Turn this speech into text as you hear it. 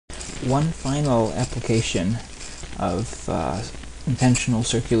one final application of intentional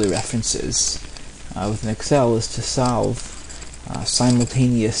circular references within Excel is to solve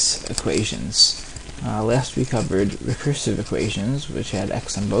simultaneous equations. Last we covered recursive equations, which had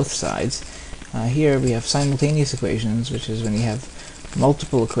x on both sides. Here we have simultaneous equations, which is when you have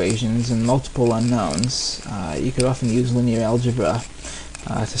multiple equations and multiple unknowns. You could often use linear algebra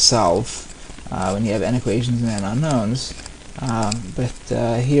to solve when you have n equations and n unknowns.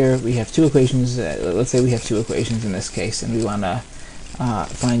 But here we have two equations. Let's say we have two equations in this case, and we want to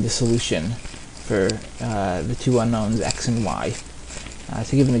find a solution for the two unknowns x and y.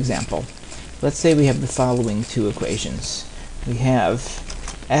 To give an example, let's say we have the following two equations. We have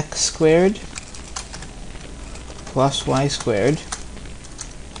x squared plus y squared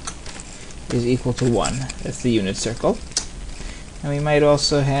is equal to 1. That's the unit circle. And we might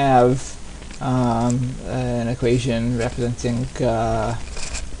also have an equation representing a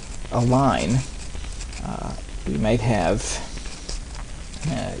line. We might have,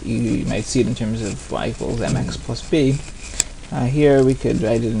 you might see it in terms of y equals mx plus b. Here we could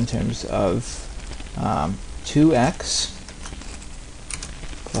write it in terms of 2x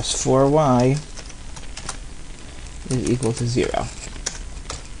plus 4y is equal to 0.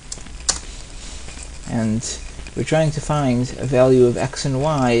 And we're trying to find a value of x and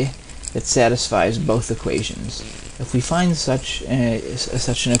y that satisfies both equations. If we find such an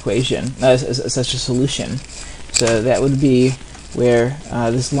equation, such a solution, so that would be where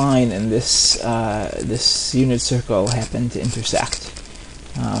this line and this unit circle happen to intersect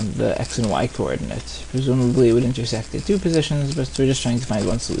the x and y coordinate. Presumably it would intersect at two positions, but we're just trying to find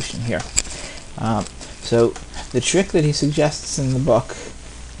one solution here. So the trick that he suggests in the book,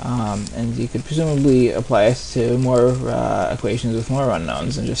 and you could presumably apply it to more equations with more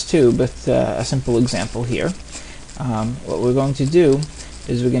unknowns than just two, but a simple example here. What we're going to do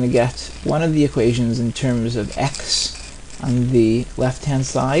is we're going to get one of the equations in terms of x on the left-hand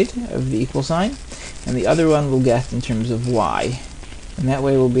side of the equal sign, and the other one we'll get in terms of y. And that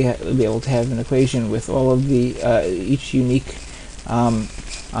way we'll be able to have an equation with all of the each unique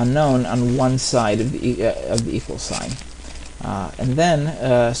unknown on one side of the equal sign. And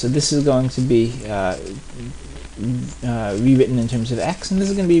then, so this is going to be rewritten in terms of x, and this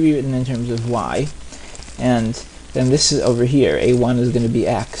is going to be rewritten in terms of y. And then this is over here, a1 is going to be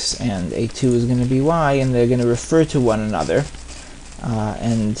x, and a2 is going to be y, and they're going to refer to one another.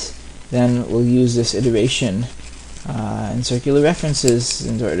 And then we'll use this iteration in circular references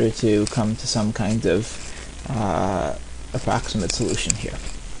in order to come to some kind of approximate solution here.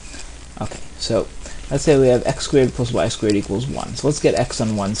 Okay, so let's say we have x squared plus y squared equals 1. So let's get x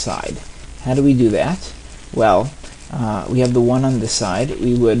on one side. How do we do that? Well, we have the 1 on this side.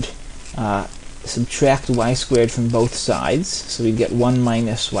 We would subtract y squared from both sides, so we get 1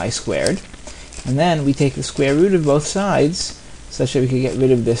 minus y squared. And then we take the square root of both sides, such that we could get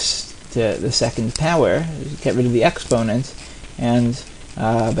rid of this to the second power, get rid of the exponent, and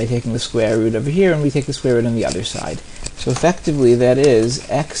by taking the square root over here, and we take the square root on the other side. So effectively that is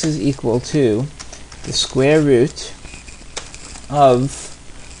x is equal to the square root of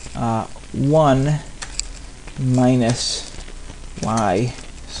 1 minus y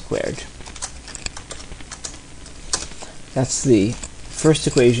squared. That's the first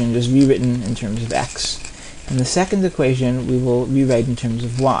equation, just rewritten in terms of x. And the second equation we will rewrite in terms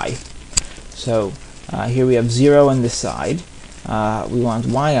of y. So here we have 0 on this side. We want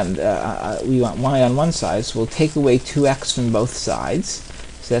y on one side, so we'll take away 2x from both sides.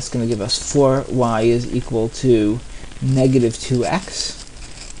 So that's going to give us 4y is equal to negative 2x.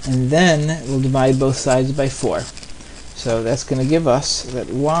 And then we'll divide both sides by 4. So that's going to give us that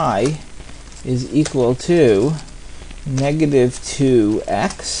y is equal to negative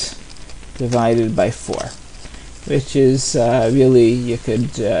 2x divided by 4, which is really, you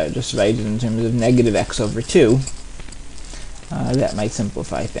could just write it in terms of negative x over 2. That might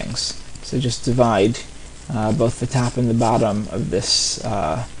simplify things. So just divide both the top and the bottom of this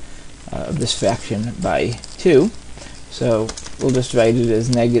fraction by 2. So we'll just write it as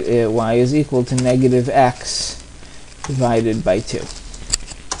y is equal to negative x divided by 2.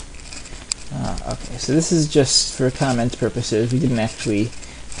 Okay, so this is just for comment purposes. We didn't actually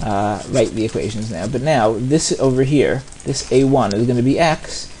write the equations now. But now, this over here, this a1 is going to be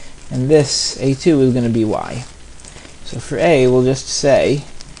x, and this a2 is going to be y. So for a, we'll just say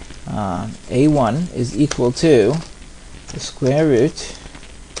a1 is equal to the square root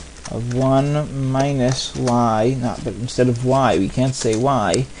of 1 minus y, but instead of y, we can't say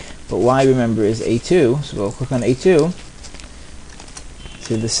y, but y, remember, is a2, so we'll click on a2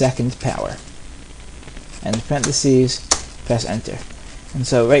 to the second power. And parentheses, press enter. And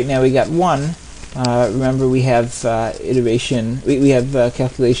so right now we got 1. Remember, we have we have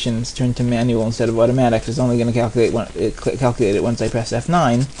calculations turned to manual instead of automatic. So it's only going to calculate it once I press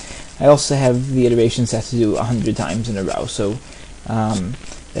F9. I also have the iteration set to do 100 times in a row, so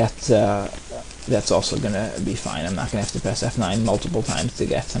that's also going to be fine. I'm not going to have to press F9 multiple times to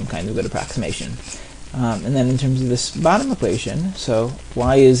get some kind of good approximation. And then in terms of this bottom equation, so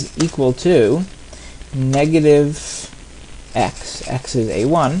y is equal to negative x is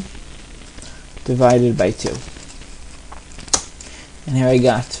a1, divided by 2. And here I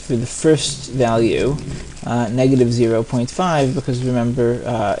got, for the first value, negative 0.5, because remember,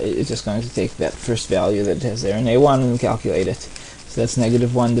 it's just going to take that first value that it has there in a1 and calculate it. So that's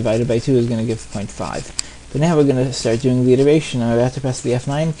negative 1 divided by 2 is going to give 0.5. But now we're going to start doing the iteration. I'm about to press the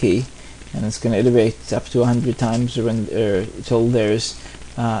F9 key, and it's going to iterate up to 100 times until there's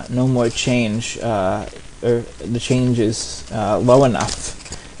no more change, or the change is low enough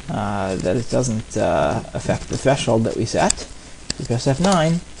that it doesn't affect the threshold that we set. We press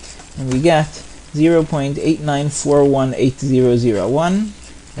F9, and we get 0.89418001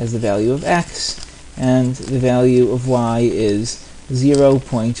 as the value of x, and the value of y is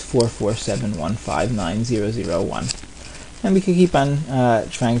 0.447159001. And we can keep on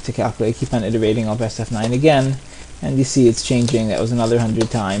trying to calculate, keep on iterating. I'll press F9 again, and you see it's changing. That was another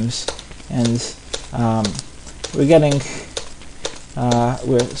 100 times, and we're getting,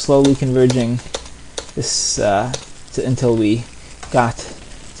 we're slowly converging this until we got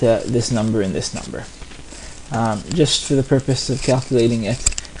to this number and this number. Just for the purpose of calculating it,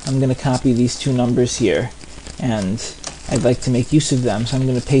 I'm going to copy these two numbers here, and I'd like to make use of them, so I'm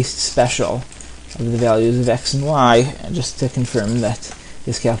going to paste special of the values of x and y, just to confirm that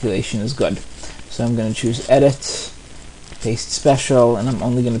this calculation is good. So I'm going to choose Edit, Paste Special, and I'm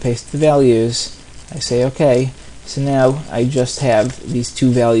only going to paste the values. I say OK. So now I just have these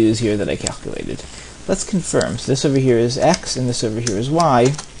two values here that I calculated. Let's confirm. So this over here is x, and this over here is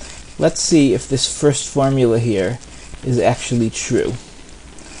y. Let's see if this first formula here is actually true.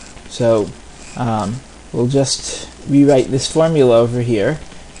 So we'll just rewrite this formula over here,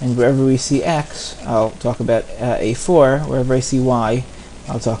 and wherever we see x, I'll talk about a4. Wherever I see y,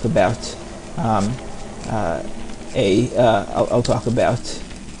 I'll talk about I'll talk about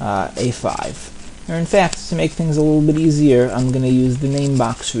a5. Or in fact, to make things a little bit easier, I'm going to use the name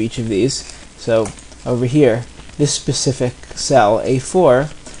box for each of these. So over here, this specific cell,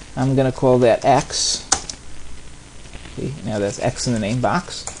 A4, I'm going to call that X. See, now that's X in the name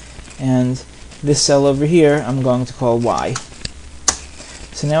box. And this cell over here, I'm going to call Y.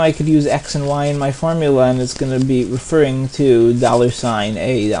 So now I could use X and Y in my formula, and it's going to be referring to $A,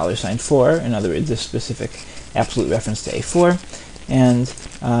 $4, in other words, this specific absolute reference to A4, and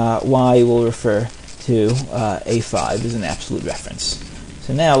Y will refer to A5 as an absolute reference.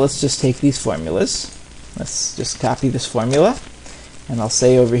 So now let's just take these formulas. Let's just copy this formula, and I'll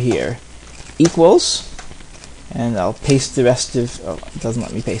say over here equals, and I'll paste the rest of, oh, it doesn't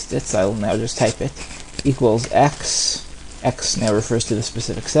let me paste it, so I'll now just type it, equals x, x now refers to the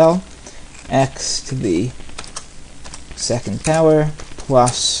specific cell, x to the second power,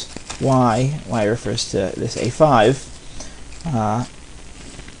 plus y, y refers to this A5,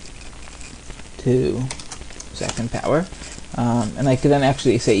 to second power. And I could then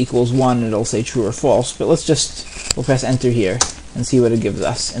actually say equals 1, and it'll say true or false, but we'll press enter here and see what it gives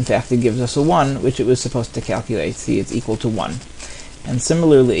us. In fact, it gives us a 1, which it was supposed to calculate. See, it's equal to 1. And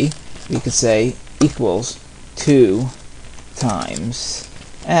similarly, we could say equals 2 times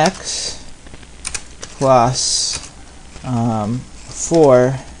x plus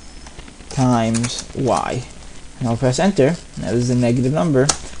 4 times y. And I'll press enter. Now this is a negative number,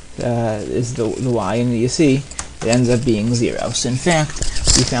 is the y, and you see it ends up being 0. So in fact,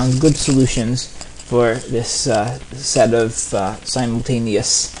 we found good solutions for this set of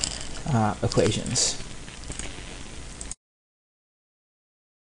simultaneous equations.